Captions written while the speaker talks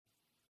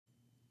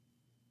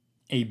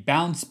A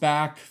bounce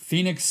back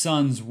Phoenix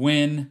Suns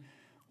win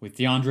with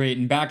Deandre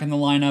Ayton back in the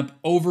lineup.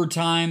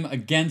 Overtime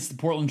against the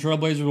Portland Trail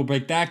Blazers will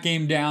break that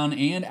game down.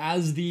 And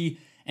as the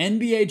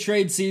NBA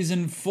trade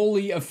season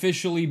fully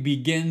officially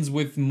begins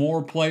with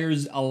more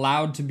players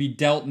allowed to be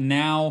dealt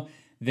now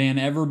than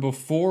ever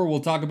before, we'll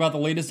talk about the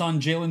latest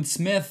on Jalen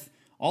Smith.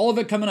 All of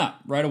it coming up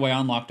right away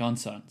on Locked On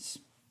Suns.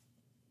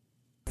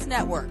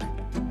 Network,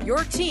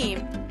 your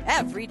team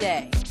every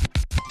day.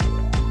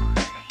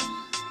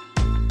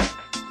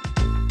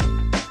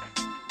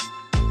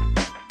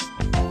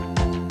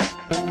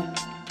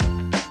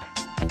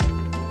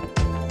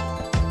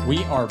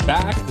 We are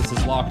back. This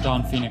is Locked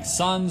On Phoenix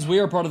Suns. We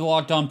are part of the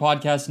Locked On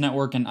Podcast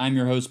Network, and I'm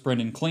your host,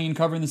 Brendan Clean,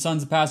 covering the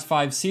Suns the past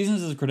 5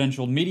 seasons as a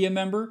credentialed media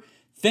member.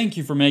 Thank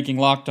you for making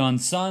Locked On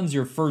Suns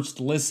your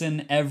first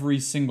listen every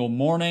single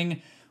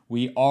morning.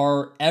 We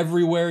are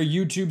everywhere: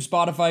 YouTube,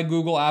 Spotify,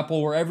 Google,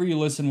 Apple, wherever you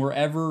listen,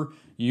 wherever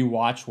you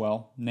watch,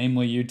 well,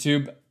 namely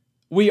YouTube.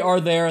 We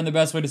are there, and the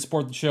best way to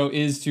support the show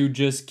is to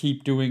just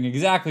keep doing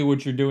exactly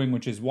what you're doing,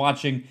 which is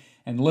watching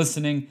and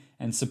listening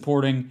and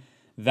supporting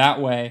that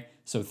way.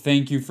 So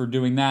thank you for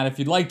doing that. If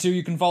you'd like to,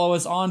 you can follow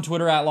us on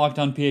Twitter at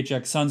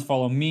LockedOnPHXSuns.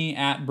 Follow me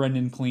at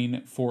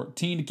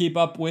BrendanClean14 to keep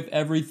up with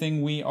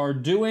everything we are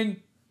doing.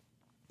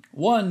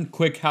 One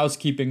quick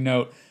housekeeping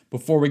note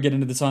before we get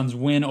into the Suns'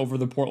 win over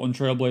the Portland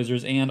Trail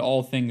Blazers and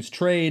all things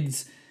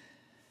trades.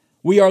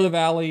 We Are the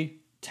Valley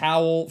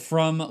towel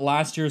from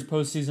last year's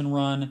postseason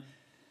run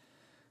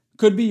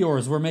could be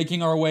yours. We're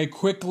making our way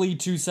quickly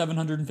to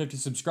 750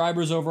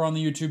 subscribers over on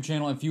the YouTube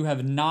channel. If you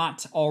have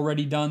not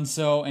already done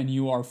so and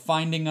you are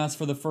finding us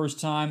for the first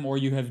time, or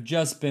you have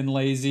just been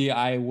lazy,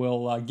 I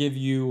will give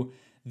you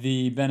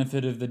the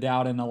benefit of the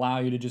doubt and allow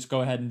you to just go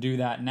ahead and do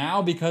that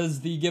now, because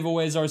the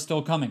giveaways are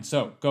still coming.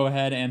 So go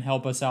ahead and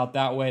help us out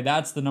that way.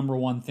 That's the number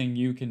one thing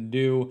you can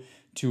do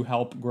to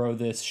help grow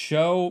this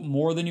show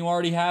more than you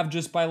already have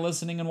just by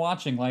listening and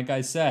watching, like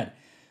I said.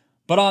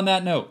 But on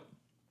that note,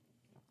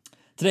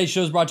 today's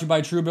show is brought to you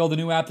by Truebill, the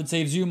new app that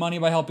saves you money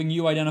by helping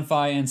you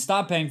identify and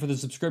stop paying for the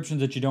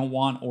subscriptions that you don't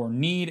want or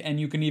need, and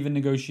you can even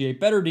negotiate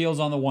better deals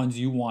on the ones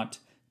you want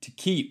to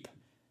keep.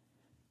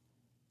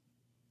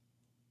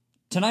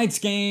 Tonight's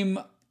game,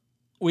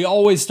 we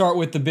always start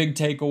with the big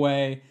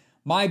takeaway.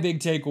 My big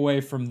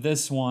takeaway from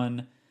this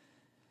one,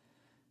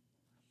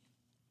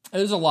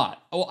 there's a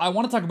lot. I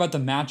want to talk about the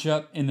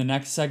matchup in the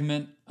next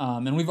segment.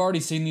 And we've already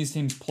seen these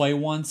teams play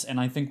once, and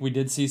I think we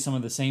did see some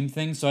of the same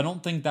things. So I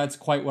don't think that's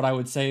quite what I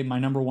would say my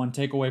number one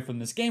takeaway from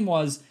this game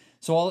was.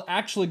 So I'll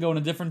actually go in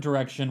a different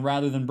direction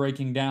rather than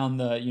breaking down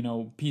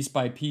the, piece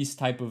by piece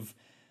type of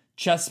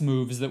chess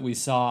moves that we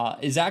saw,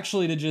 is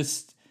actually to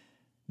just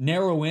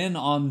narrow in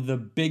on the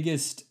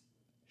biggest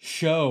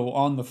show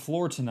on the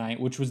floor tonight,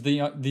 which was the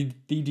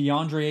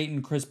Deandre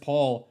Ayton, Chris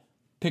Paul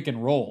pick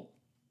and roll.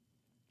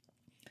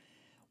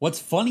 What's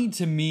funny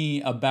to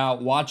me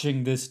about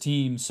watching this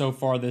team so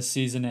far this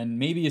season, and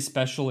maybe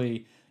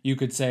especially you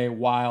could say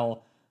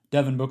while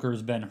Devin Booker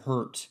has been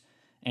hurt,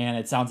 and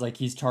it sounds like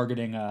he's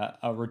targeting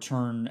a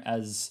return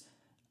as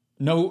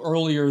no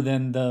earlier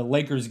than the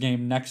Lakers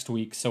game next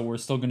week, so we're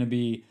still going to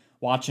be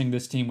watching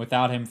this team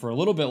without him for a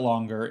little bit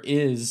longer,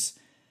 is,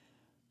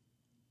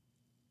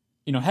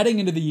 heading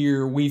into the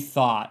year, we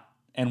thought,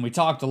 and we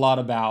talked a lot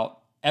about,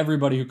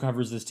 everybody who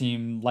covers this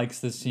team, likes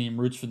this team,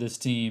 roots for this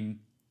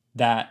team,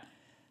 that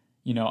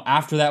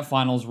after that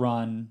finals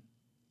run,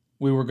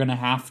 we were going to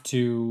have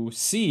to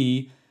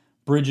see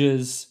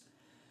Bridges,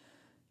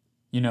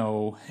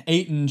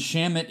 Ayton,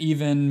 Shamet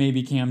even,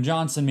 maybe Cam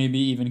Johnson, maybe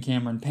even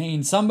Cameron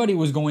Payne. Somebody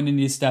was going to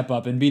need to step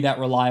up and be that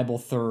reliable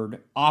third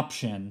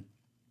option.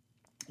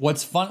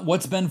 What's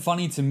been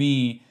funny to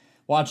me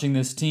watching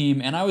this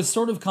team, and I was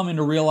sort of coming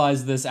to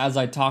realize this as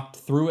I talked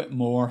through it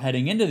more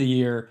heading into the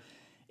year,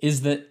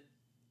 is that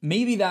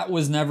maybe that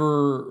was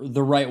never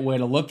the right way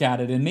to look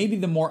at it, and maybe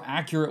the more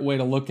accurate way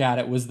to look at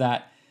it was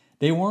that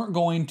they weren't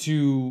going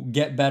to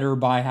get better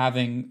by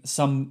having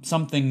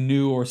something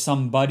new or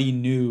somebody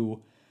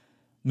new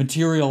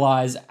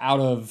materialize out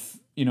of,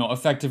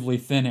 effectively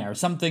thin air.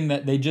 Something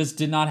that they just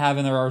did not have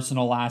in their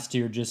arsenal last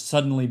year just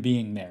suddenly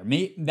being there.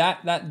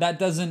 That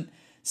doesn't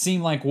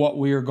seem like what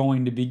we're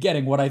going to be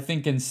getting. What I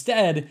think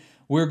instead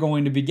we're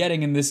going to be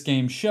getting in this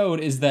game showed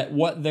is that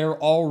what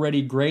they're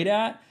already great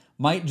at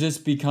might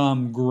just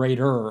become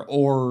greater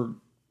or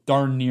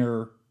darn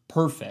near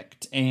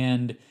perfect.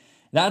 And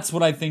that's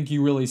what I think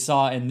you really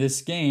saw in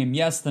this game.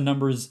 Yes, the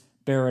numbers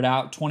bear it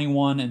out.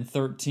 28 and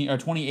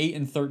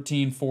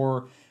 13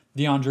 for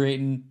Deandre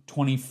Ayton,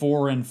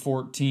 24 and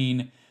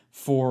 14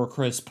 for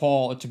Chris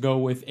Paul, to go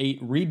with 8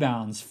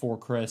 rebounds for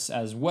Chris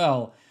as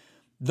well.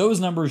 Those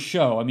numbers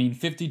show,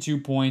 52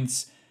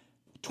 points,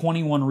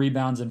 21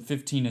 rebounds, and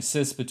 15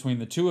 assists between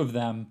the two of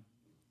them.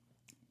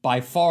 By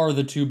far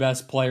the 2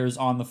 best players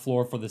on the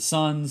floor for the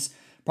Suns,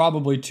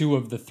 probably 2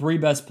 of the 3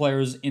 best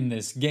players in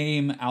this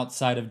game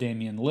outside of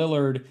Damian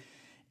Lillard,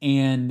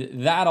 and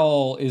that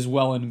all is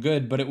well and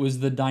good, but it was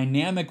the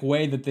dynamic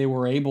way that they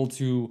were able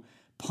to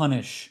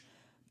punish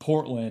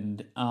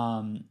Portland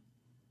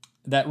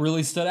that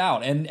really stood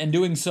out. And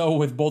doing so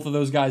with both of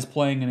those guys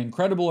playing an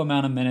incredible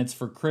amount of minutes.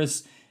 For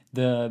Chris,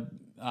 it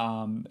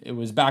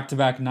was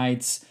back-to-back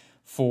nights.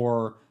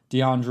 For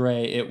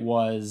Deandre, it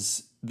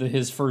was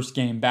his first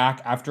game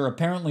back after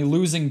apparently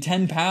losing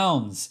 10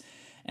 pounds.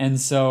 And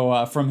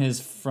so from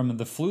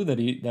the flu that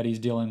he's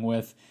dealing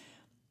with.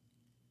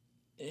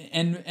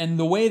 And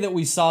the way that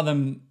we saw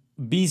them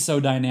be so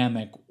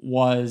dynamic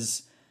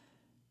was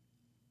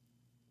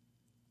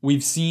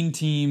we've seen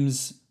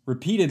teams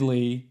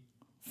repeatedly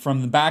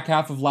from the back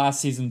half of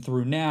last season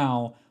through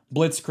now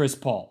blitz Chris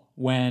Paul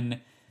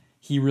when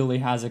he really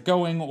has it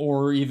going,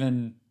 or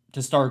even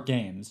to start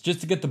games,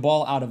 just to get the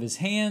ball out of his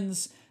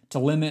hands, to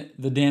limit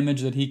the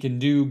damage that he can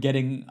do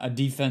getting a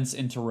defense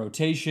into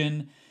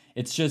rotation.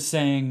 It's just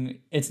saying,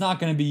 it's not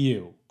going to be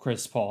you,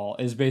 Chris Paul,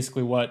 is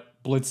basically what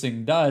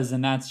blitzing does,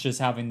 and that's just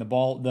having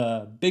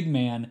the big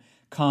man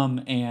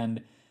come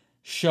and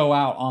show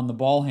out on the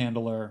ball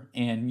handler.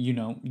 And,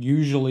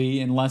 usually,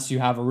 unless you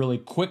have a really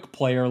quick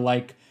player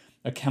like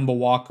a Kemba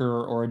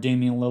Walker or a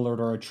Damian Lillard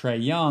or a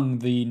Trae Young,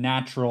 the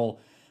natural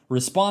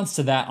response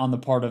to that on the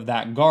part of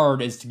that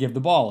guard is to give the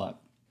ball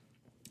up.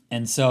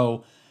 And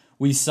so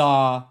we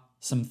saw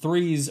some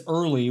threes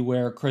early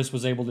where Chris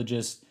was able to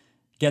just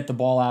get the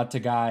ball out to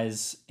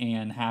guys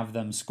and have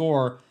them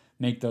score,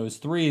 make those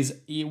threes.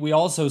 We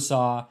also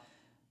saw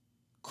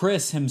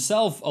Chris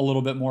himself a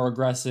little bit more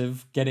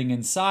aggressive getting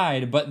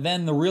inside, but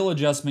then the real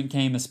adjustment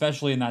came,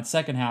 especially in that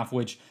second half,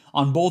 which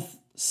on both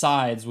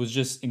sides was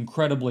just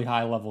incredibly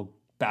high-level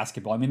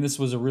basketball. I mean, this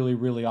was a really,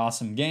 really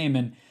awesome game,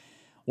 and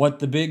what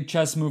the big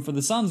chess move for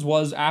the Suns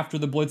was after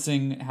the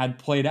blitzing had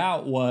played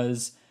out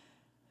was,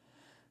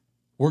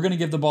 we're going to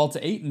give the ball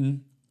to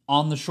Ayton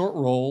on the short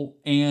roll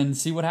and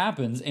see what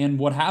happens. And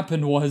what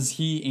happened was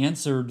he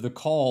answered the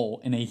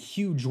call in a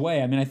huge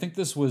way. I mean, I think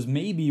this was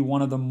maybe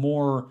one of the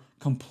more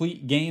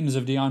complete games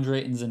of DeAndre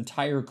Ayton's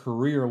entire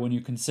career when you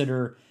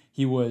consider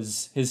he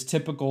was his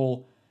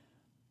typical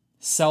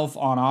self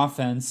on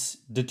offense,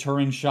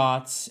 deterring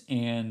shots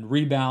and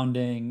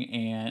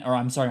rebounding,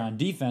 on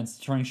defense,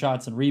 deterring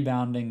shots and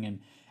rebounding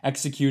and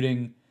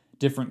executing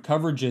different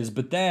coverages.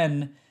 But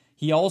then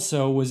he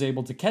also was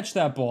able to catch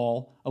that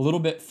ball a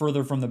little bit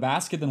further from the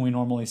basket than we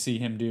normally see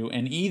him do,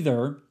 and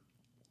either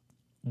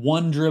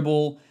one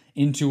dribble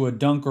into a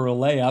dunk or a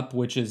layup,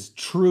 which is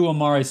true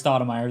Amari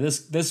Stoudemire.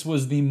 This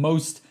was the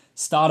most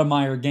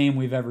Stoudemire game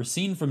we've ever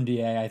seen from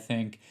DA, I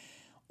think.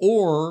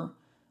 Or,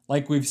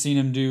 like we've seen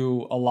him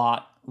do a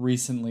lot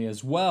recently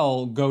as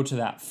well, go to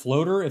that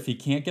floater if he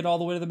can't get all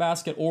the way to the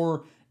basket,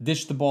 or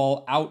dish the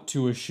ball out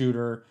to a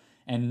shooter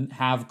and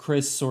have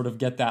Chris sort of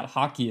get that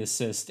hockey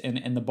assist,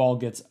 and the ball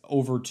gets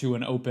over to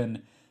an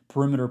open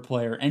perimeter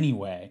player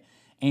anyway.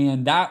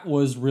 And that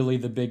was really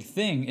the big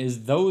thing,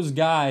 is those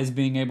guys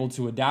being able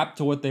to adapt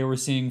to what they were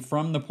seeing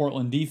from the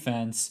Portland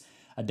defense,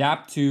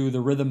 adapt to the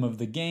rhythm of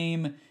the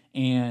game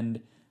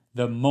and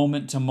the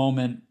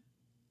moment-to-moment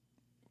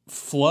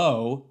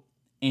flow,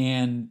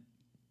 and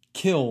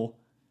kill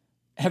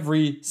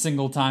every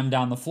single time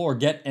down the floor,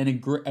 get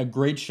a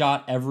great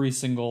shot every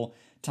single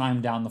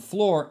time down the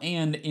floor,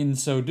 and in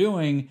so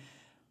doing,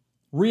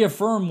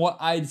 reaffirm what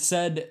I'd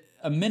said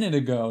a minute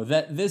ago,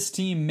 that this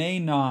team may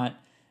not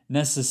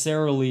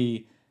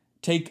necessarily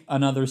take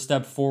another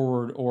step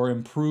forward or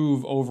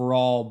improve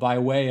overall by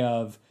way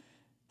of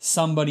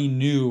somebody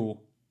new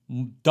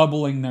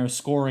doubling their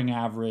scoring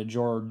average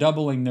or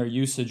doubling their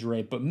usage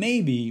rate, but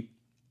maybe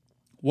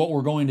what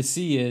we're going to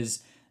see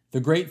is the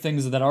great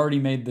things that already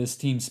made this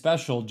team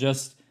special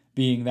just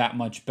being that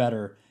much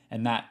better,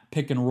 and that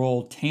pick and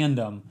roll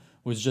tandem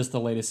was just the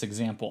latest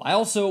example. I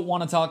also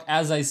want to talk,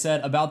 as I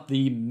said, about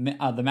the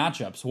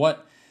matchups,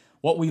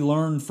 what we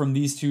learned from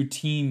these two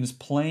teams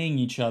playing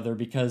each other,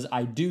 because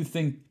I do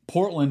think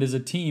Portland is a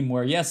team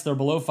where, yes, they're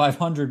below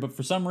 500, but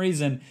for some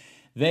reason,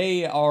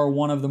 they are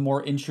one of the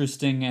more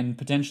interesting and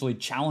potentially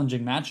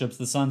challenging matchups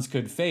the Suns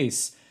could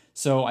face.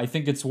 So I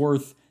think it's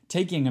worth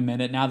taking a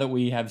minute, now that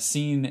we have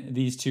seen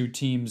these two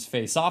teams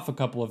face off a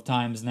couple of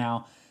times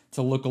now,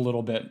 to look a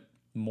little bit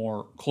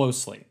more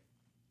closely.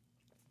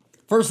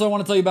 First, I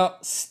want to tell you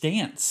about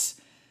Stance.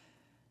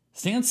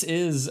 Stance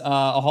is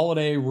a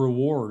holiday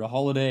reward, a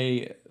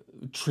holiday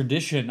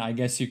tradition, I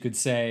guess you could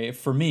say,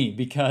 for me,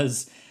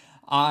 because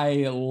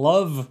I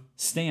love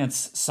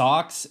Stance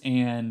socks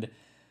and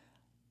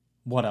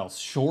what else?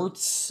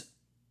 Shorts,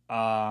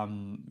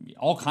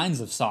 all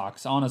kinds of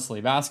socks, honestly.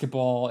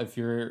 Basketball, if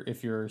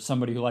you're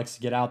somebody who likes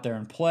to get out there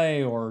and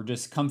play, or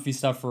just comfy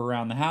stuff for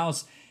around the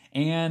house.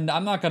 And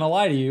I'm not going to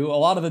lie to you, a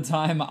lot of the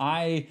time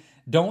I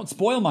don't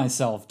spoil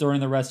myself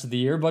during the rest of the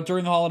year, but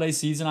during the holiday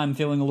season, I'm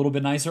feeling a little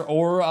bit nicer,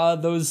 or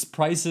those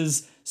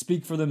prices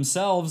speak for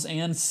themselves,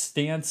 and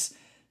Stance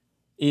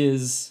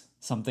is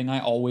something I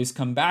always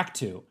come back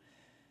to.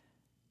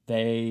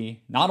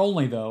 They not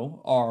only,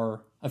 though,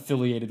 are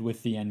affiliated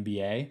with the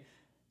NBA.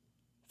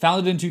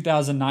 Founded in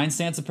 2009,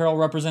 Stance Apparel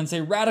represents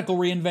a radical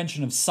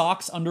reinvention of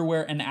socks,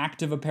 underwear, and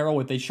active apparel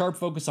with a sharp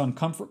focus on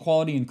comfort,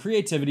 quality, and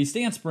creativity.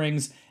 Stance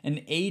brings an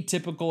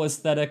atypical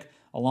aesthetic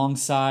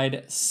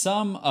alongside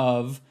some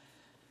of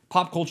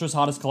pop culture's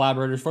hottest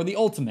collaborators for the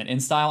ultimate in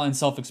style and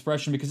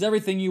self-expression, because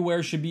everything you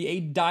wear should be a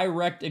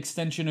direct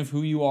extension of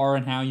who you are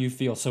and how you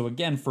feel. So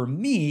again, for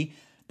me,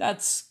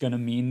 that's going to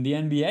mean the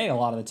NBA a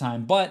lot of the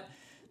time. But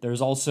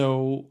there's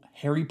also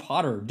Harry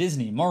Potter,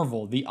 Disney,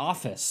 Marvel, The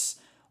Office,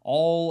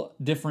 all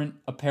different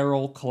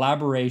apparel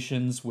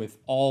collaborations with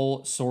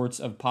all sorts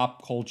of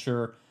pop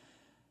culture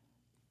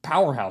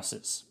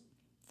powerhouses.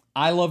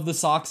 I love the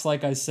socks,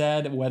 like I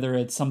said, whether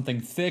it's something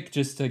thick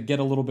just to get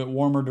a little bit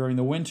warmer during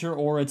the winter,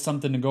 or it's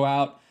something to go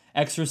out,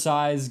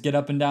 exercise, get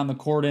up and down the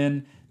court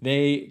in.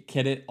 They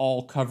get it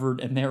all covered,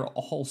 and they're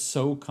all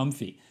so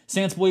comfy.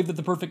 Stance believe that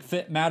the perfect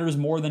fit matters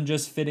more than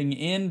just fitting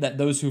in, that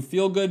those who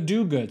feel good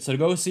do good. So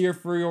go see her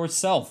for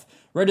yourself.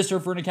 Register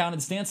for an account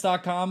at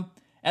stance.com,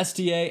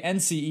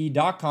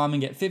 stance.com,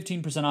 and get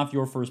 15% off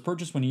your first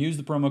purchase when you use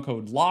the promo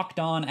code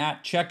LOCKEDON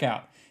at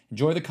checkout.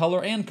 Enjoy the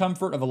color and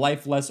comfort of a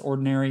life less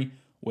ordinary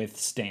with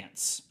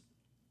Stance.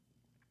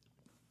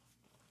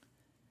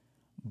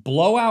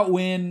 Blowout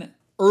win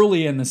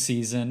early in the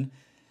season,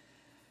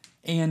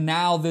 and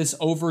now this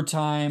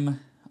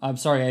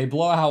a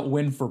blowout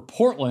win for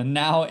Portland,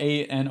 now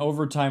an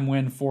overtime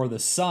win for the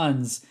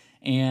Suns,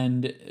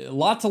 and a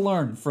lot to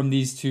learn from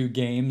these two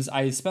games.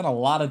 I spent a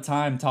lot of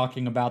time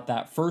talking about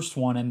that first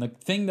one, and the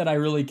thing that I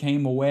really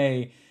came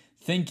away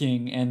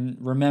thinking, and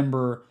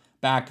remember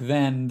back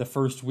then, the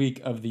first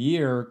week of the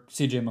year,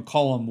 CJ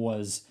McCollum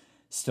was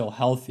still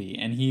healthy,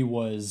 and he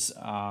was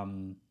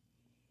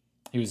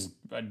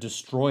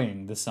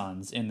destroying the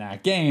Suns in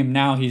that game.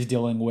 Now he's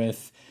dealing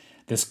with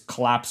this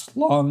collapsed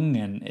lung,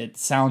 and it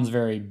sounds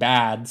very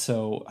bad,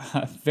 so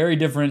very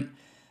different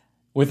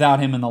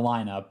without him in the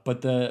lineup. But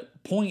the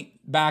point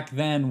back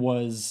then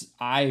was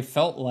I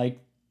felt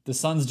like the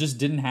Suns just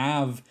didn't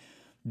have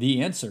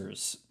the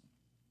answers.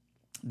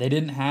 They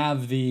didn't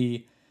have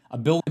the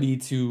ability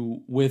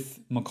to, with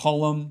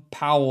McCollum,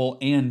 Powell,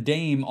 and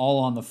Dame all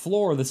on the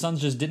floor, the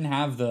Suns just didn't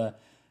have the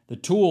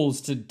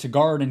tools to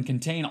guard and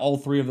contain all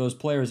three of those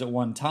players at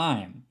one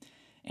time.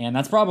 And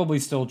that's probably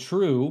still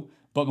true,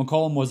 but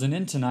McCollum wasn't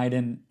in tonight,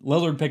 and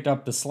Lillard picked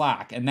up the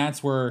slack, and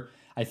that's where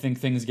I think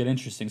things get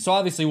interesting. So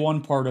obviously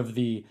one part of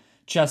the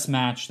chess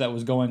match that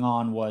was going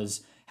on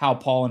was how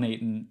Paul and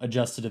Ayton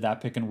adjusted to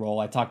that pick and roll.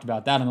 I talked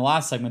about that in the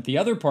last segment. The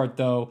other part,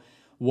 though,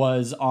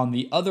 was on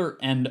the other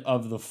end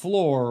of the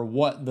floor,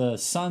 what the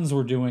Suns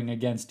were doing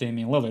against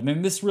Damian Lillard. I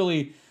mean, this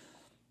really,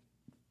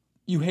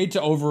 you hate to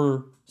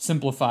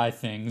oversimplify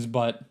things,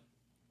 but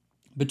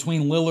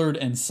between Lillard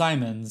and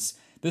Simons,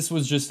 this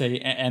was just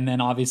and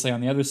then obviously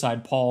on the other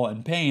side, Paul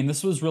and Payne,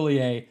 this was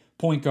really a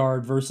point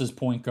guard versus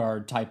point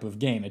guard type of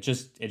game. It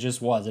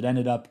just was. It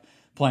ended up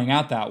playing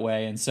out that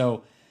way. And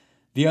so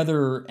the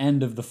other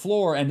end of the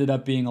floor ended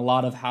up being a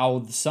lot of how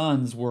the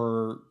Suns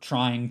were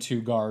trying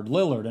to guard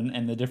Lillard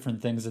and the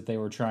different things that they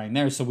were trying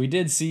there. So we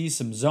did see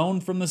some zone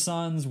from the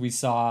Suns. We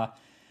saw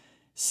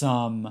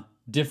some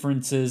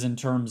differences in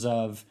terms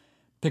of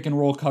pick and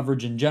roll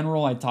coverage in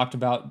general. I talked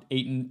about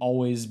Ayton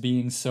always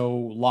being so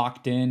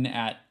locked in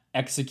at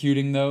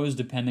executing those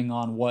depending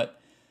on what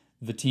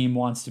the team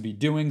wants to be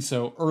doing.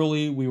 So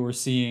early we were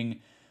seeing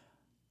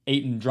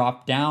Ayton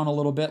drop down a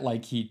little bit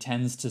like he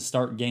tends to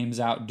start games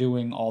out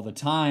doing all the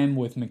time,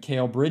 with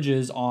Mikal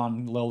Bridges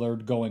on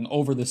Lillard going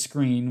over the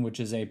screen, which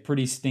is a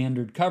pretty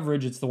standard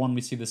coverage. It's the one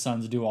we see the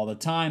Suns do all the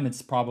time.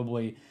 It's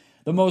probably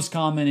the most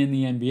common in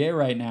the NBA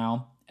right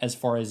now as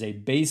far as a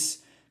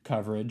base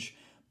coverage.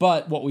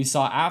 But what we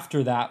saw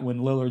after that, when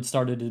Lillard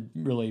started to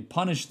really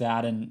punish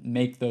that and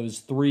make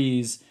those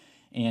threes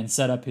and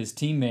set up his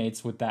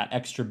teammates with that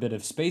extra bit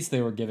of space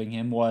they were giving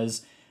him,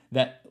 was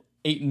that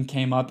Ayton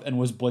came up and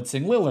was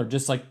blitzing Lillard,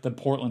 just like the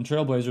Portland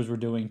Trailblazers were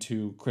doing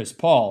to Chris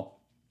Paul.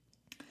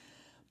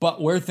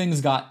 But where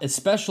things got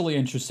especially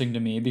interesting to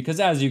me, because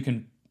as you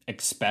can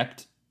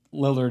expect,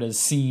 Lillard has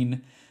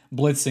seen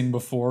blitzing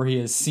before. He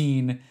has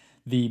seen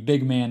the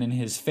big man in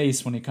his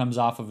face when he comes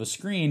off of a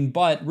screen,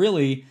 but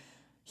really,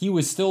 he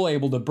was still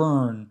able to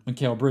burn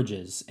Mikal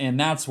Bridges. And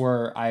that's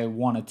where I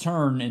want to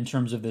turn in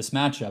terms of this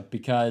matchup,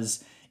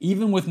 because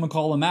even with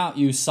McCollum out,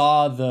 you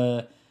saw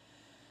the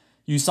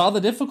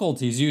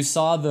difficulties. You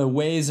saw the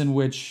ways in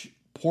which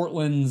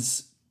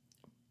Portland's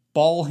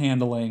ball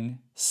handling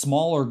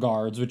smaller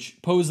guards,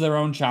 which pose their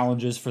own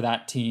challenges for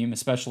that team,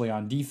 especially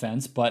on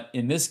defense. But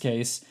in this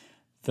case,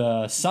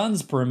 the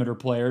Suns' perimeter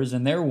players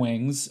and their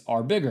wings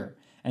are bigger.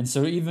 And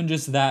so even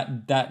just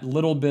that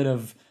little bit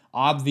of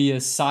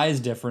obvious size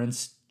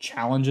difference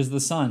challenges the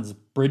Suns.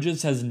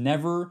 Bridges has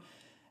never,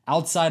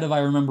 outside of, I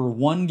remember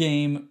one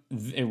game,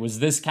 it was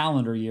this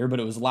calendar year,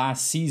 but it was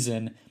last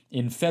season,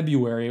 in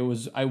February. It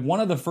was one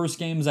of the first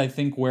games, I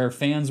think, where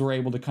fans were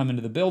able to come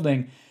into the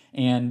building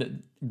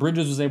and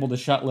Bridges was able to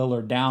shut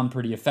Lillard down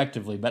pretty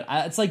effectively. But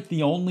it's like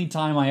the only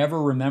time I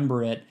ever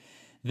remember it.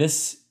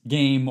 This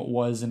game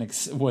was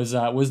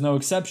no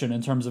exception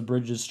in terms of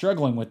Bridges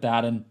struggling with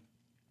that. And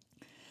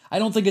I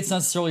don't think it's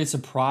necessarily a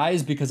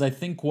surprise, because I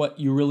think what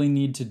you really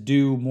need to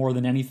do more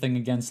than anything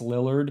against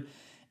Lillard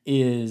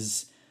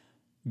is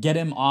get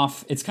him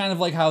off. It's kind of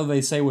like how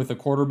they say with a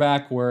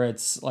quarterback where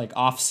it's like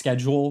off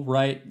schedule,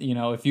 right?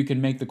 If you can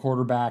make the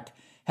quarterback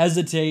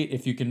hesitate,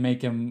 if you can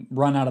make him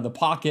run out of the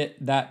pocket,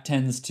 that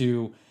tends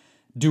to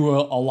do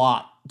a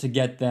lot to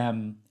get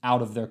them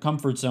out of their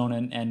comfort zone,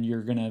 and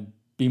you're going to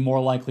be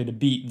more likely to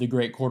beat the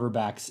great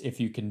quarterbacks if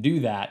you can do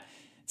that.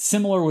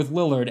 Similar with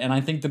Lillard, and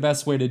I think the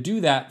best way to do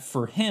that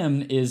for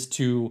him is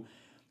to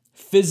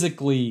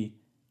physically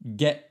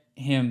get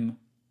him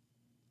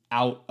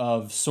out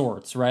of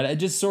sorts, right? I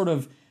just sort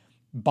of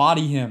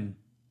body him,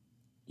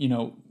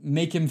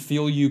 make him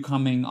feel you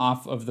coming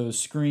off of those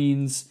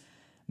screens,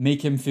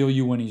 make him feel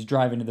you when he's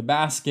driving to the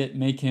basket,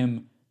 make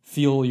him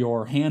feel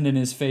your hand in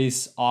his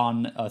face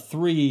on a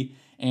three.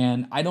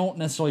 And I don't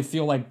necessarily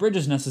feel like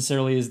Bridges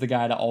necessarily is the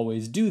guy to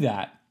always do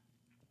that.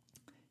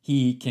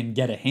 He can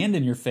get a hand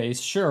in your face,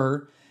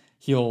 sure.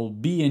 He'll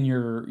be in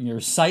your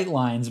sight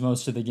lines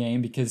most of the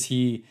game because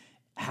he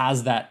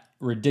has that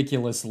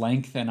ridiculous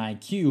length and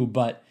IQ,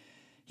 but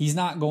he's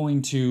not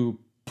going to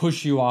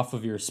push you off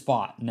of your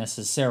spot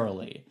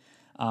necessarily.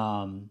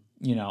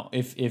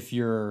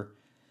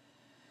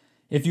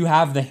 If you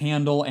have the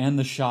handle and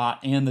the shot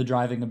and the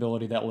driving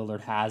ability that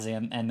Lillard has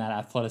and that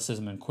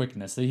athleticism and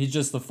quickness, he's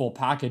just the full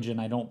package,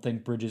 and I don't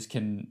think Bridges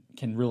can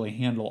really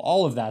handle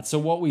all of that. So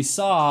what we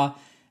saw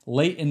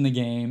late in the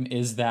game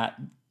is that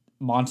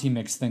Monty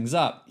mixed things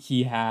up.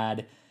 He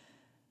had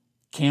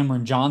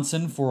Cameron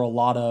Johnson for a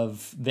lot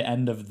of the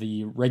end of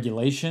the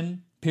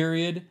regulation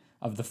period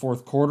of the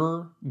fourth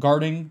quarter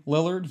guarding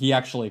Lillard. He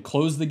actually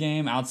closed the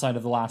game outside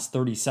of the last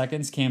 30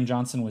 seconds. Cam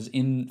Johnson was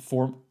in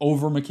for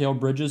over Mikal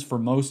Bridges for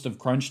most of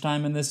crunch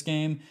time in this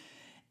game.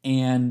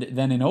 And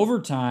then in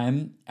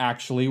overtime,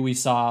 actually, we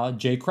saw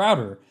Jay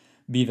Crowder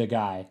be the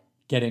guy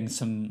getting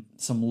some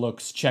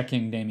looks,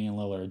 checking Damian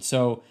Lillard.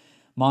 So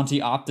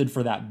Monty opted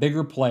for that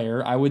bigger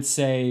player. I would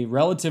say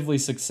relatively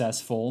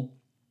successful.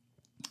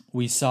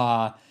 We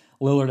saw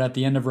Lillard at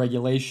the end of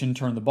regulation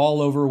turn the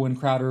ball over when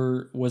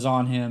Crowder was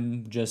on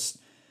him, just,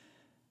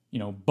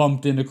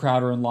 bumped into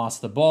Crowder and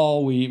lost the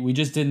ball. We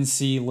just didn't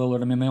see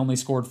Lillard. I mean, they only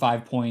scored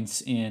 5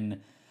 points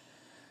in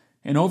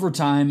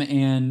overtime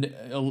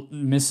and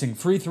missing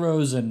free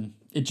throws, and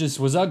it just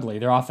was ugly.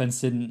 Their offense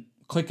didn't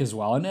click as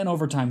well. And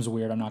overtime's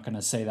weird. I'm not going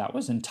to say that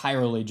was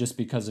entirely just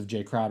because of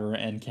Jay Crowder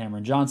and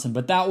Cameron Johnson,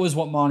 but that was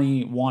what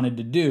Monty wanted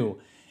to do.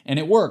 And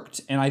it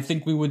worked, and I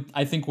think we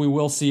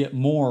will see it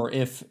more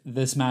if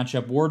this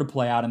matchup were to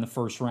play out in the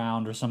first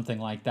round or something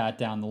like that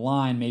down the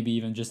line, maybe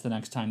even just the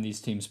next time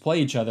these teams play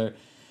each other,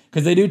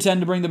 because they do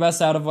tend to bring the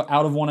best out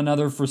of one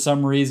another for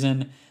some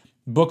reason.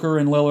 Booker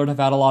and Lillard have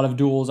had a lot of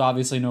duels.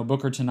 Obviously, no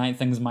Booker tonight.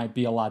 Things might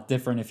be a lot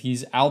different if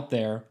he's out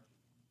there,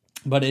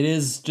 but it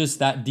is just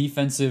that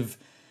defensive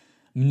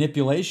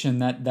manipulation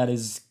that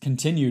is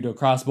continued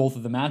across both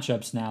of the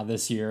matchups now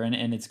this year,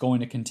 and it's going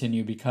to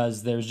continue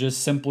because there's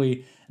just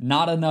simply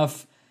not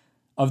enough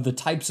of the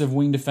types of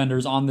wing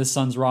defenders on this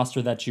Suns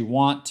roster that you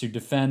want to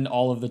defend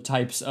all of the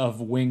types of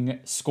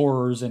wing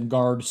scorers and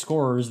guard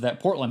scorers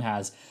that Portland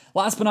has.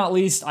 Last but not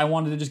least, I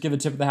wanted to just give a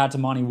tip of the hat to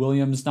Monty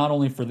Williams, not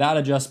only for that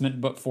adjustment,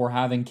 but for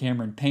having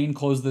Cameron Payne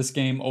close this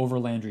game over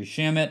Landry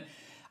Shamet.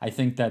 I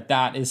think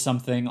that is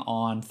something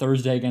on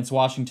Thursday against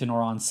Washington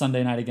or on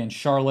Sunday night against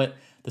Charlotte,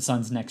 the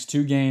Suns' next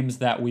two games,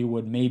 that we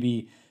would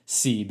maybe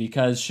see,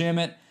 because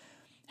Shamet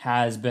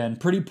has been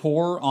pretty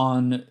poor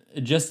on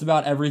just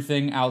about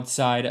everything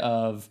outside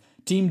of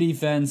team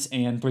defense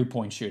and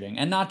three-point shooting.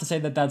 And not to say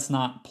that that's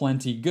not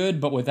plenty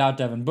good, but without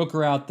Devin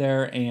Booker out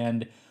there,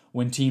 and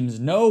when teams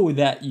know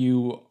that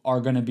you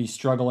are going to be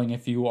struggling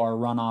if you are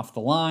run off the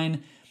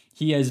line,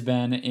 he has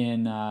been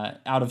in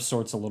out of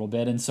sorts a little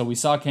bit. And so we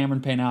saw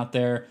Cameron Payne out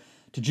there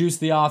to juice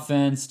the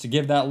offense, to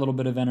give that little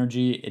bit of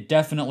energy. It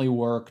definitely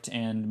worked,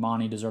 and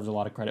Monty deserves a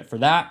lot of credit for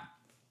that.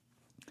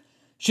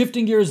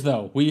 Shifting gears,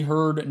 though, we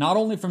heard not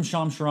only from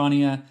Shams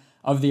Charania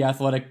of The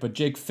Athletic, but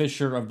Jake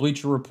Fisher of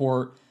Bleacher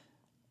Report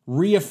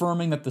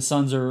reaffirming that the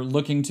Suns are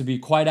looking to be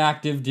quite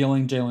active,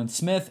 dealing Jalen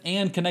Smith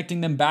and connecting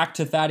them back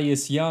to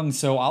Thaddeus Young.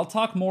 So I'll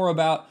talk more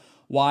about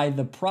why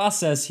the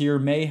process here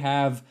may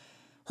have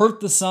hurt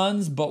the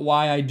Suns, but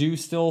why I do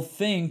still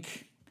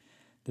think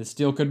this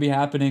deal could be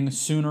happening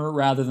sooner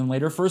rather than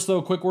later. First, though,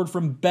 a quick word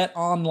from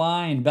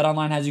BetOnline.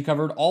 BetOnline has you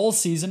covered all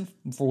season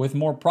with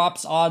more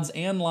props, odds,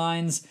 and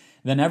lines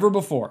than ever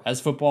before as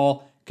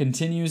football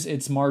continues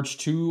its march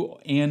to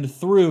and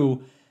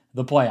through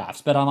the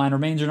playoffs. BetOnline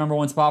remains your number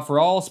one spot for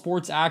all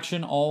sports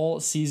action all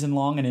season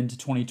long and into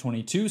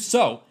 2022.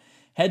 So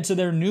head to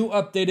their new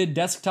updated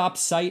desktop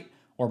site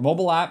or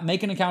mobile app.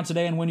 Make an account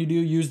today, and when you do,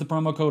 use the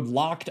promo code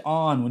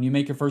LOCKEDON when you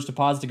make your first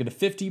deposit to get a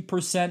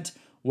 50%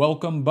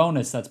 welcome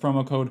bonus. That's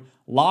promo code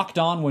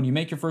LOCKEDON when you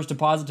make your first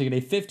deposit to get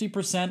a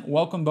 50%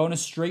 welcome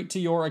bonus straight to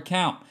your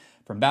account.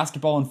 From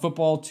basketball and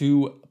football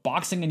to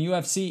boxing and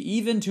UFC,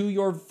 even to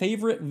your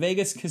favorite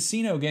Vegas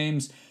casino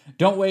games.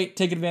 Don't wait.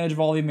 Take advantage of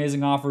all the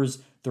amazing offers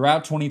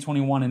throughout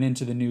 2021 and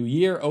into the new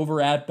year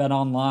over at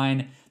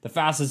BetOnline, the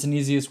fastest and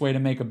easiest way to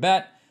make a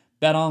bet.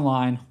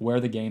 BetOnline, where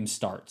the game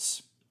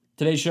starts.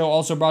 Today's show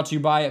also brought to you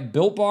by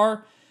Built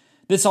Bar.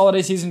 This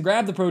holiday season,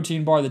 grab the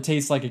protein bar that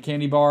tastes like a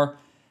candy bar.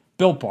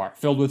 Built Bar,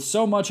 filled with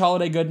so much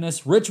holiday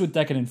goodness, rich with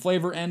decadent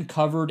flavor, and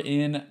covered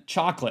in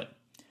chocolate.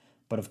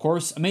 But of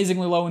course,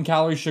 amazingly low in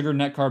calories, sugar,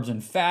 net carbs,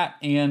 and fat,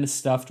 and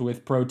stuffed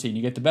with protein.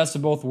 You get the best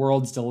of both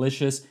worlds,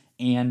 delicious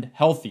and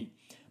healthy.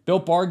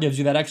 Built Bar gives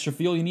you that extra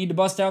feel you need to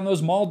bust down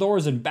those mall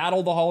doors and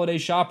battle the holiday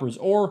shoppers,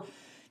 or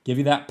give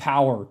you that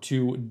power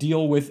to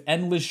deal with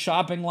endless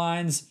shopping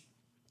lines,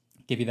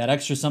 give you that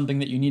extra something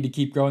that you need to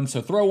keep growing.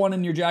 So throw one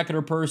in your jacket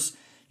or purse.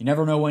 You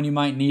never know when you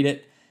might need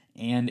it,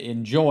 and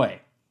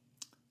enjoy.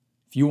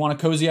 If you want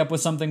to cozy up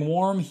with something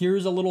warm,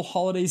 here's a little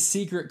holiday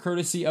secret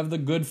courtesy of the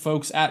good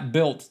folks at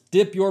Built.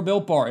 Dip your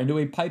Built Bar into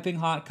a piping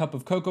hot cup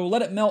of cocoa,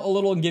 let it melt a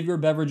little, and give your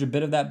beverage a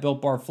bit of that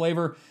Built Bar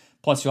flavor.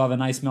 Plus, you'll have a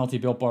nice melty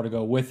Built Bar to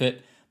go with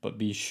it. But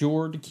be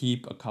sure to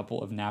keep a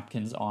couple of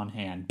napkins on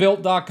hand.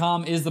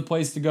 Built.com is the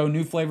place to go.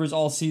 New flavors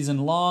all season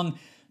long.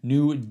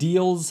 New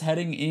deals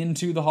heading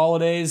into the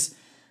holidays.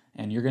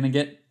 And you're going to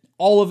get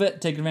all of it.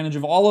 Take advantage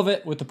of all of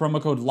it with the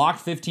promo code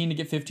LOCK15 to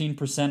get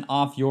 15%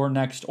 off your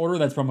next order.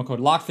 That's promo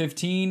code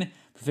LOCK15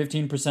 for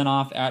 15%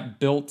 off at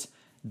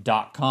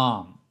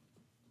Built.com.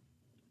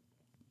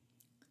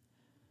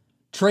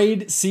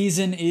 Trade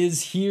season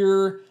is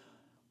here.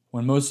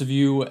 When most of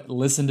you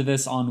listen to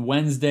this on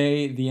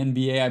Wednesday, the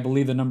NBA, I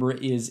believe the number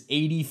is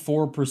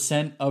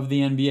 84% of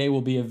the NBA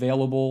will be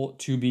available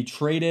to be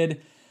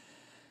traded.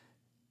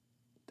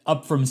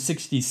 Up from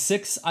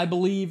 66, I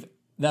believe,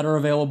 that are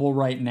available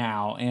right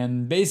now.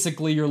 And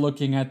basically, you're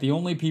looking at the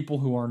only people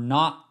who are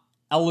not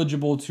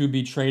eligible to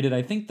be traded.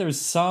 I think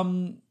there's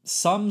some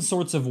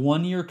sorts of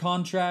one-year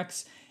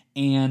contracts,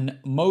 and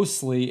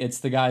mostly it's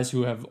the guys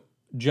who have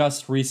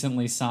just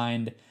recently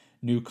signed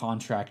new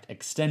contract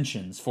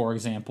extensions. For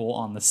example,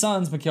 on the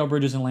Suns, Mikal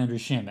Bridges and Landry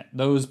Shamet.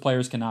 Those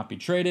players cannot be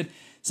traded.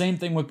 Same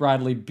thing with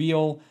Bradley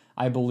Beal.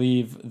 I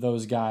believe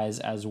those guys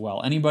as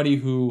well. Anybody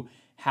who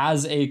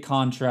has a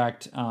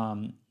contract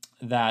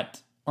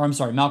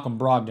Malcolm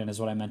Brogdon is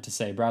what I meant to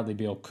say. Bradley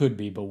Beal could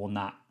be, but will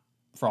not,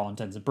 for all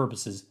intents and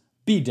purposes,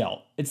 be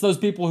dealt. It's those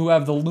people who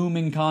have the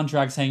looming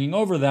contracts hanging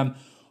over them.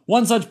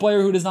 One such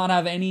player who does not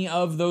have any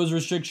of those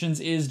restrictions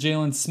is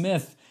Jalen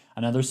Smith.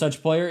 Another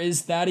such player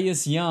is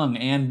Thaddeus Young,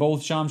 and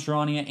both Shams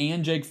Charania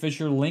and Jake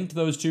Fisher linked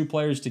those two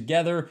players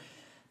together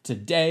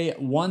today,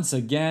 once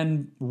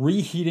again,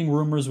 reheating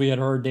rumors we had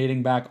heard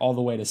dating back all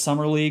the way to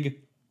Summer League.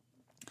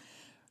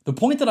 The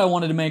point that I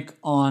wanted to make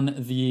on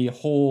the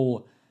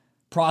whole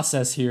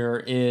process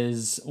here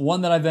is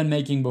one that I've been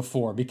making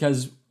before,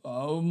 because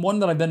one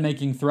that I've been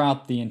making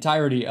throughout the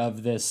entirety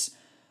of this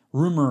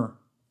rumor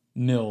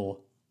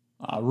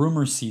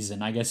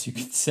season, I guess you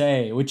could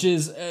say, which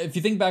is, if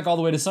you think back all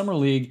the way to Summer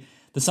League,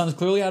 the Suns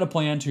clearly had a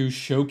plan to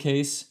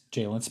showcase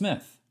Jalen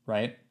Smith,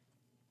 right?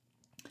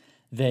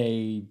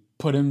 They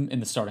put him in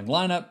the starting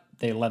lineup.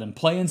 They let him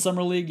play in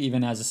Summer League,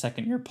 even as a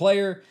second-year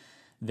player.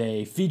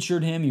 They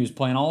featured him. He was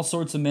playing all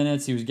sorts of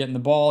minutes. He was getting the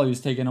ball. He was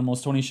taking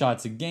almost 20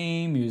 shots a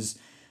game. He was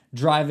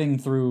driving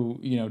through,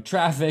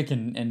 traffic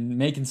and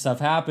making stuff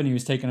happen. He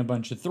was taking a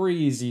bunch of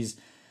threes. He's,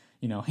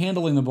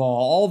 handling the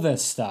ball, all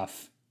this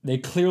stuff. They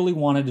clearly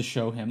wanted to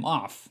show him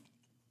off.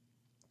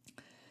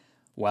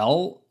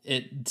 Well,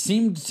 it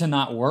seemed to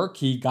not work.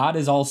 He got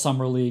his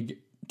All-Summer League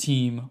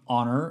team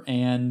honor,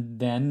 and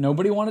then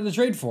nobody wanted to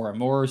trade for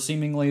him, or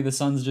seemingly the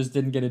Suns just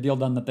didn't get a deal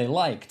done that they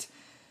liked.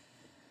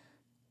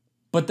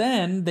 But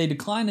then they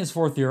declined his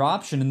fourth-year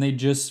option, and they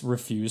just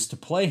refused to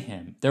play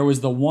him. There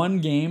was the one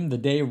game, the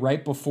day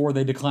right before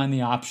they declined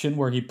the option,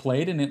 where he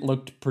played, and it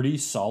looked pretty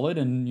solid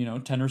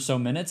in, 10 or so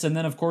minutes. And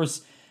then, of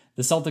course,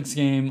 the Celtics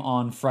game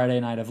on Friday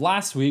night of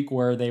last week,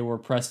 where they were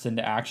pressed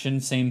into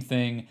action. Same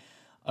thing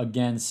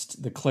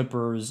against the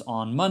Clippers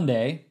on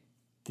Monday,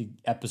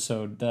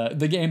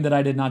 the game that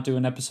I did not do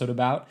an episode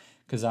about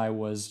because I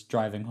was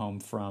driving home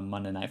from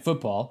Monday Night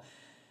Football.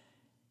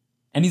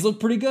 And he's looked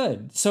pretty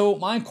good. So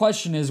my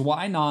question is,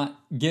 why not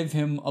give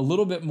him a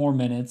little bit more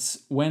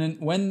minutes when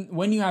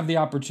you have the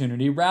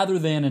opportunity, rather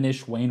than an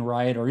Ish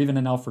Wainwright or even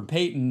an Elfrid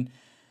Payton,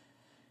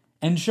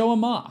 and show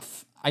him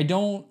off? I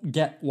don't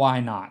get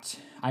why not.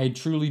 I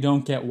truly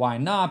don't get why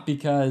not,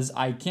 because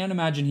I can't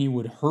imagine he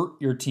would hurt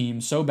your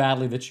team so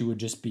badly that you would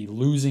just be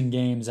losing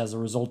games as a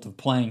result of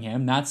playing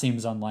him. That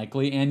seems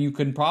unlikely, and you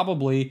can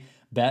probably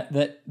bet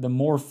that the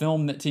more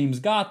film that teams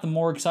got, the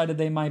more excited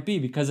they might be,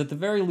 because at the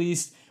very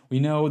least, we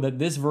know that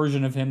this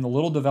version of him, the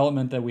little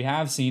development that we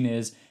have seen,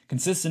 is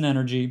consistent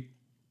energy,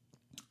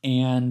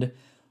 and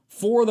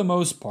for the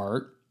most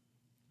part,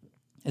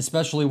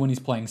 especially when he's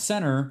playing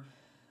center,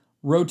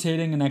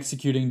 rotating and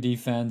executing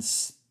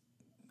defense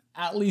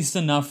at least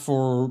enough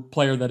for a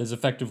player that is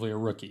effectively a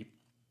rookie.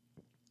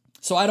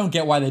 So I don't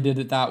get why they did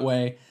it that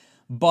way,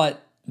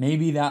 but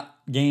maybe that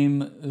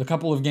game, a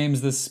couple of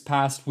games this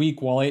past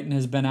week while Ayton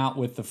has been out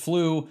with the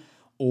flu,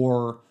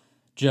 or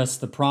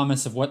just the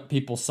promise of what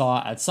people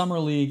saw at Summer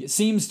League,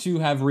 seems to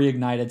have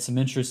reignited some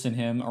interest in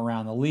him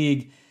around the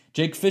league.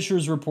 Jake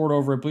Fisher's report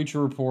over at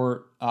Bleacher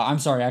Report,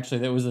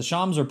 it was the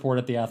Shams report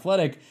at The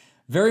Athletic,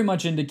 very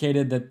much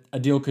indicated that a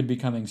deal could be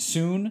coming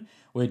soon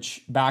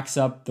which backs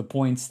up the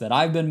points that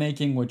I've been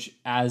making, which,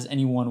 as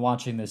anyone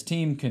watching this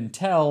team can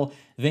tell,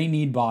 they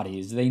need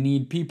bodies. They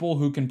need people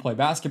who can play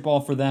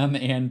basketball for them,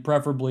 and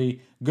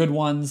preferably good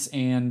ones,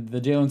 and the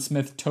Jalen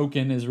Smith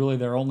token is really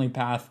their only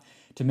path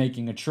to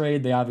making a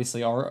trade. They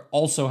obviously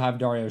also have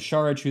Dario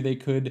Saric, who they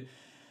could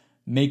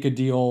make a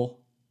deal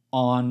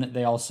on.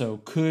 They also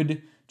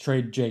could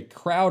trade Jake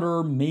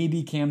Crowder,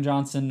 maybe Cam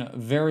Johnson,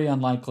 very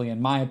unlikely in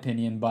my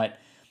opinion, but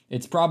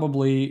it's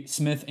probably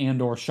Smith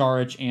and or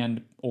Saric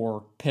and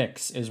or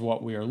picks is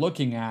what we are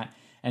looking at.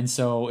 And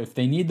so if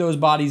they need those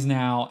bodies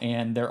now,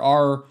 and there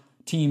are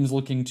teams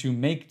looking to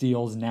make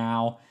deals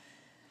now,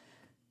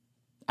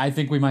 I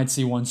think we might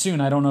see one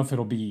soon. I don't know if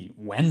it'll be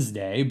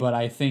Wednesday, but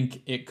I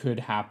think it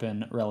could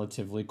happen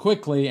relatively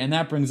quickly. And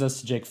that brings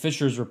us to Jake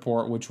Fisher's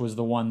report, which was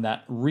the one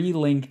that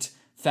relinked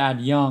Thad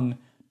Young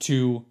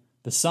to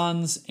the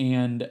Suns,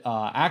 and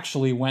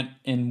actually went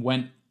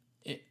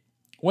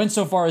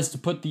so far as to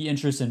put the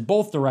interest in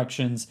both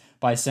directions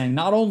by saying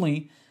not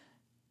only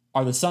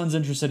are the Suns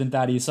interested in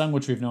Thaddeus Young,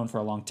 which we've known for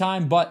a long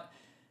time, but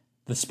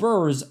the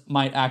Spurs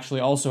might actually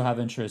also have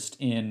interest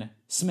in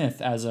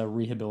Smith as a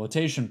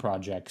rehabilitation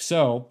project.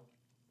 So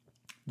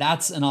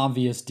that's an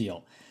obvious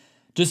deal.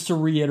 Just to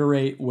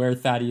reiterate where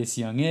Thaddeus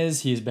Young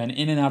is, he's been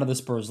in and out of the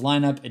Spurs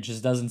lineup. It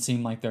just doesn't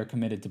seem like they're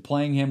committed to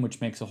playing him,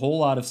 which makes a whole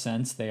lot of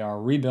sense. They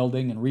are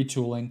rebuilding and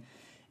retooling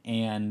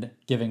and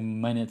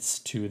giving minutes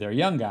to their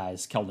young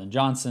guys, Keldon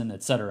Johnson,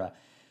 etc.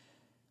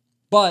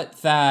 But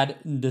Thad,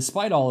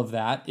 despite all of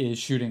that, is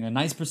shooting a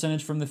nice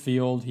percentage from the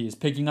field. He is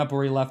picking up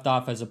where he left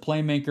off as a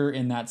playmaker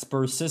in that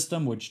Spurs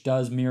system, which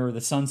does mirror the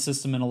Suns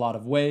system in a lot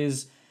of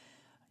ways.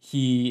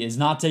 He is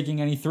not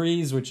taking any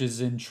threes, which is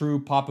in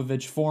true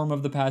Popovich form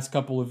of the past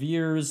couple of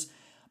years,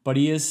 but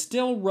he is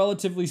still,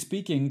 relatively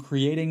speaking,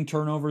 creating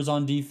turnovers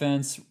on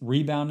defense,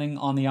 rebounding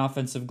on the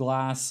offensive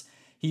glass.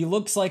 He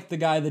looks like the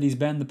guy that he's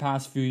been the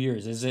past few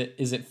years. Is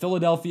it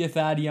Philadelphia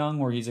Thad Young,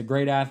 where he's a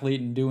great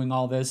athlete and doing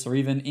all this, or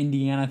even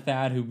Indiana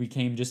Thad, who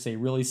became just a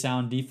really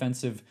sound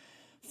defensive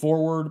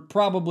forward?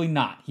 Probably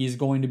not. He's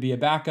going to be a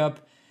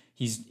backup.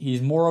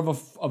 He's more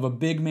of a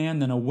big man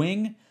than a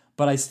wing,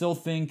 but I still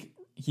think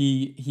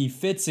he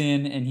fits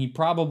in, and he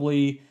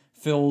probably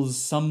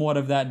fills somewhat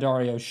of that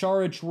Dario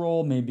Saric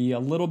role, maybe a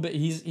little bit.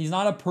 He's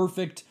not a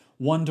perfect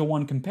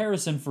one-to-one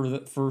comparison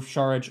for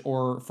Saric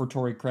or for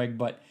Torrey Craig,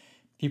 but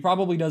he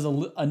probably does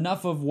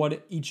enough of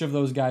what each of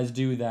those guys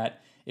do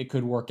that it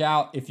could work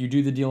out. If you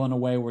do the deal in a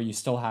way where you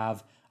still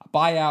have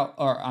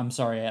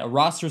a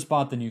roster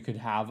spot, then you could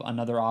have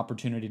another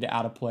opportunity to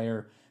add a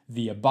player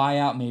via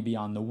buyout, maybe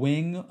on the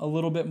wing a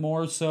little bit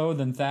more so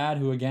than Thad,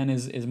 who again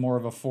is more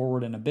of a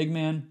forward and a big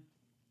man.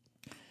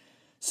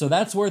 So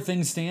that's where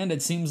things stand.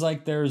 It seems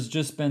like there's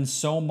just been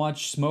so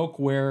much smoke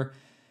where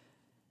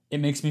it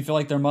makes me feel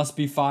like there must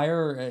be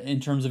fire in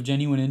terms of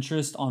genuine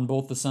interest on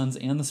both the Suns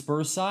and the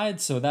Spurs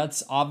side. So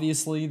that's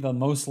obviously the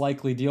most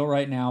likely deal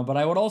right now. But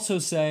I would also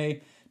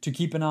say to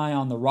keep an eye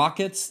on the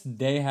Rockets.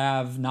 They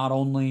have not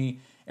only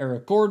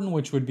Eric Gordon,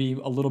 which would be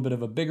a little bit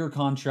of a bigger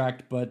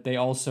contract, but they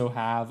also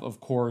have,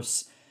 of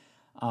course,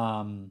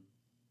 who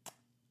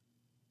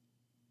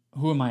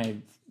am I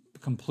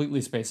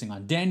completely spacing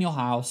on? Daniel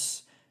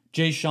House,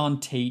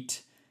 Jayshawn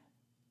Tate,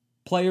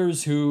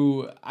 players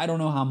who I don't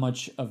know how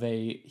much of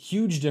a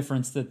huge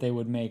difference that they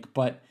would make,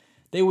 but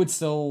they would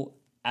still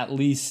at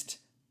least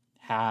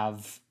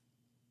have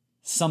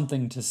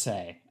something to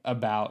say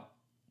about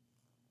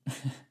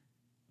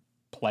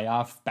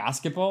playoff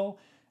basketball.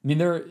 I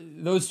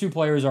mean, those two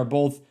players are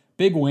both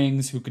big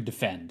wings who could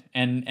defend,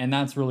 and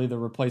that's really the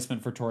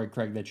replacement for Torrey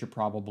Craig that you're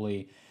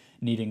probably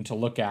needing to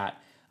look at.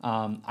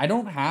 I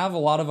don't have a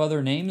lot of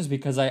other names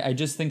because I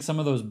just think some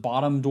of those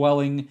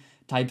bottom-dwelling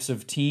types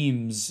of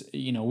teams,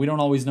 we don't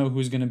always know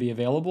who's going to be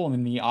available. I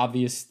mean, the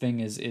obvious thing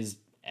is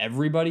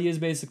everybody is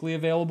basically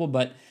available,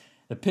 but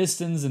the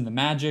Pistons and the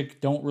Magic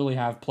don't really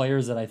have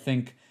players that I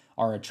think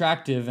are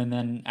attractive. And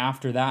then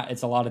after that,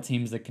 it's a lot of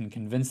teams that can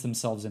convince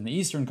themselves in the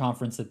Eastern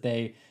Conference that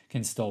they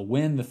can still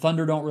win. The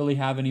Thunder don't really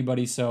have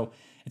anybody, so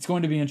it's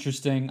going to be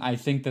interesting. I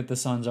think that the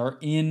Suns are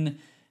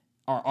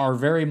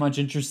very much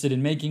interested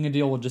in making a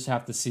deal. We'll just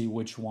have to see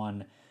which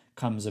one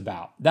comes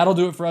about. That'll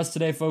do it for us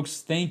today,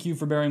 folks. Thank you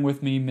for bearing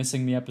with me,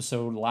 missing the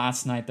episode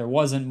last night. There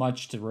wasn't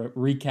much to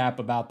recap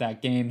about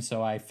that game,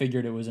 so I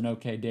figured it was an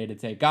okay day to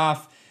take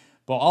off.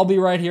 But I'll be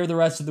right here the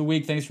rest of the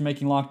week. Thanks for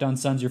making Locked On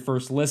Suns your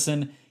first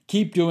listen.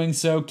 Keep doing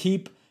so.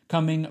 Keep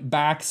coming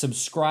back.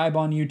 Subscribe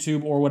on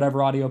YouTube or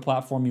whatever audio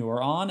platform you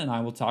are on, and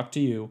I will talk to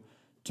you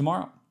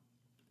tomorrow.